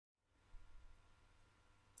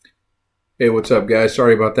Hey, what's up, guys?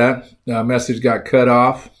 Sorry about that. Message got cut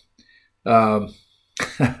off. Um,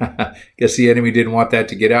 Guess the enemy didn't want that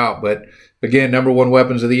to get out. But again, number one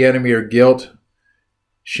weapons of the enemy are guilt,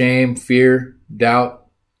 shame, fear, doubt,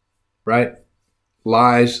 right?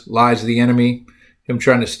 Lies of the enemy, him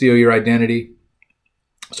trying to steal your identity.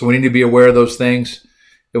 So we need to be aware of those things.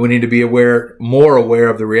 And we need to be more aware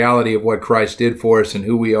of the reality of what Christ did for us and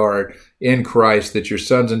who we are in Christ, that you're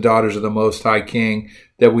sons and daughters of the Most High King,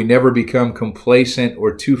 that we never become complacent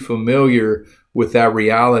or too familiar with that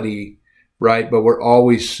reality, right? But we're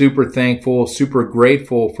always super thankful, super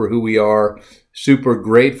grateful for who we are, super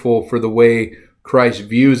grateful for the way Christ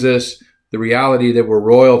views us, the reality that we're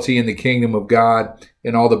royalty in the kingdom of God,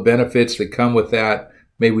 and all the benefits that come with that.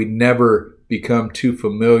 May we never become too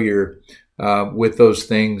familiar with those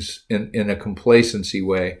things in a complacency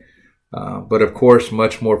way. But of course,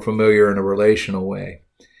 much more familiar in a relational way,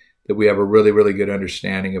 that we have a really, really good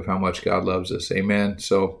understanding of how much God loves us. Amen.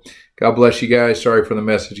 So God bless you guys. Sorry for the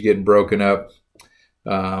message getting broken up.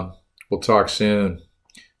 We'll talk soon.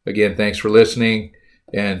 Again, thanks for listening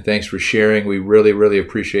and thanks for sharing. We really, really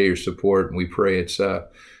appreciate your support, and we pray it's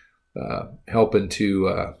helping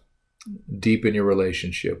to deepen your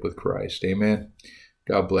relationship with Christ. Amen.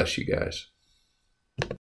 God bless you guys.